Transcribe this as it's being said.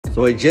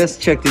So I just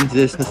checked into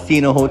this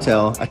casino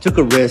hotel. I took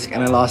a risk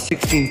and I lost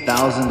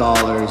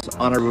 $16,000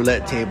 on a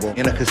roulette table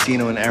in a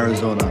casino in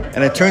Arizona.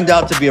 And it turned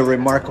out to be a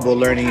remarkable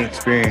learning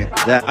experience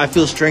that I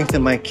feel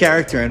strengthened my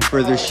character and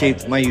further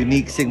shaped my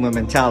unique Sigma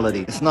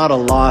mentality. It's not a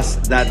loss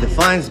that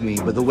defines me,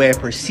 but the way I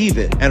perceive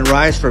it and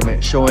rise from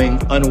it, showing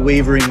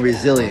unwavering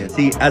resilience.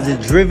 See, as a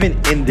driven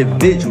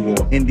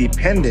individual,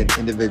 independent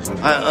individual,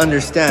 I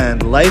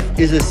understand life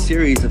is a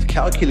series of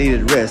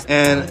calculated risks,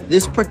 and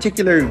this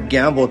particular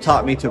gamble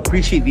taught me to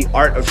appreciate the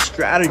art of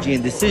strategy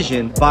and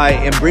decision by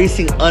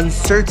embracing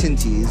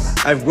uncertainties.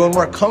 I've grown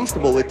more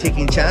comfortable with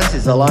taking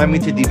chances, allowing me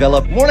to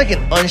develop more like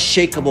an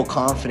unshakable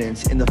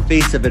confidence in the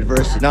face of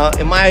adversity. Now,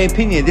 in my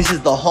opinion, this is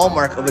the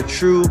hallmark of a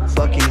true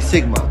fucking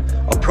Sigma.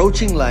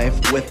 Approaching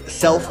life with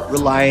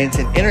self-reliance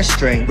and inner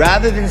strength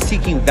rather than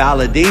seeking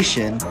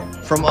validation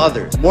from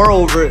others.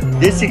 Moreover,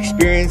 this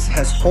experience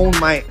has honed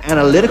my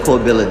analytical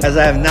ability as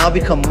I have now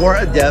become more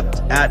adept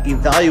at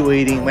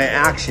evaluating my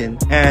action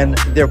and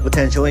their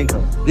potential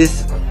income.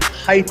 This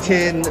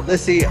heightened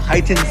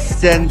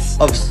sense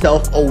of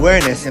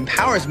self-awareness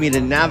empowers me to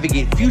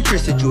navigate future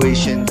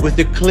situations with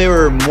a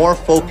clearer, more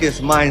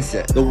focused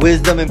mindset. The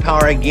wisdom and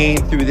power I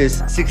gained through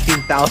this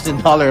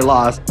 $16,000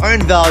 loss are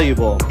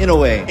invaluable in a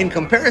way in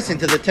comparison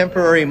to the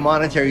temporary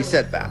monetary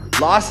setback.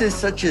 Losses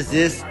such as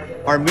this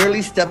are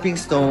merely stepping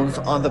stones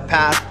on the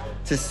path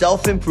to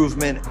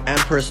self-improvement and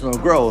personal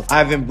growth.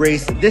 I've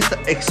embraced this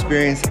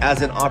experience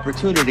as an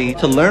opportunity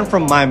to learn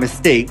from my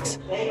mistakes,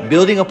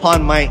 building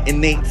upon my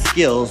innate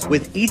skills.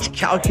 With each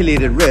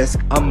calculated risk,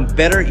 I'm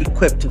better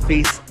equipped to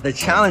face the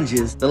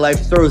challenges that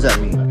life throws at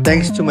me,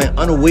 thanks to my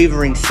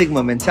unwavering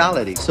Sigma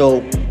mentality. So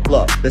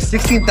look, the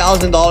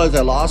 $16,000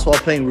 I lost while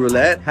playing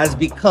roulette has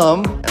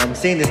become, and I'm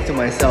saying this to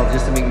myself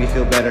just to make me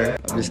feel better,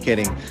 I'm just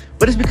kidding,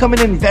 but it's become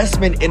an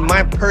investment in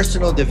my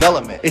personal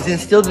development. It's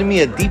instilled in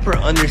me a deeper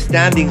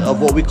understanding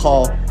of what we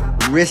call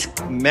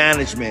risk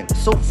management.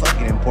 So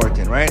fucking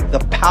important, right? The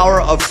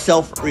power of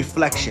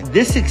self-reflection.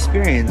 This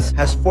experience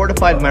has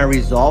fortified my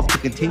resolve to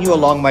continue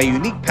along my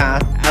unique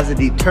path as a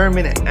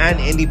determined and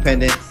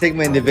independent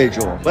Sigma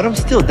individual. But I'm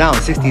still down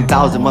 $16,000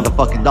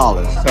 motherfucking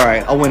dollars. All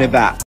right, I'll win it back.